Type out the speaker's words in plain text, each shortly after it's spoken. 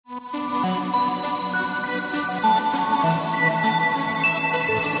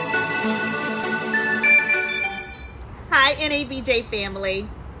NABJ family.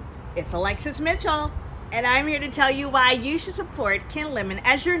 It's Alexis Mitchell, and I'm here to tell you why you should support Ken Lemon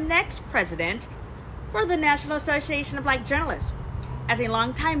as your next president for the National Association of Black Journalists. As a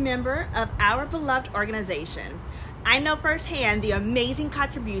longtime member of our beloved organization, I know firsthand the amazing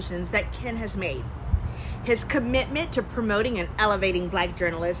contributions that Ken has made. His commitment to promoting and elevating Black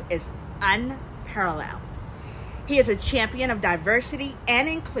journalists is unparalleled. He is a champion of diversity and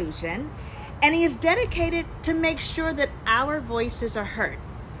inclusion, and he is dedicated to make sure that our voices are heard.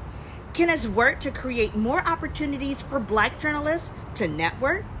 Ken has worked to create more opportunities for Black journalists to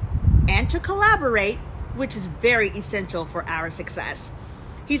network and to collaborate, which is very essential for our success.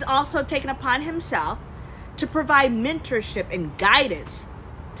 He's also taken upon himself to provide mentorship and guidance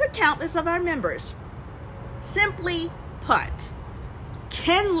to countless of our members. Simply put,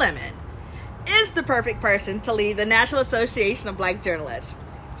 Ken Lemon is the perfect person to lead the National Association of Black Journalists.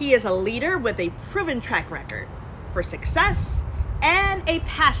 He is a leader with a proven track record for success and a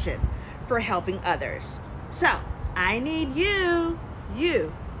passion for helping others. So, I need you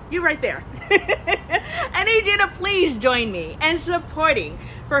right there. I need you to please join me in supporting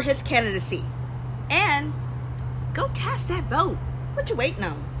for his candidacy. And go cast that vote. What you waiting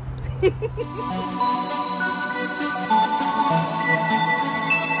on?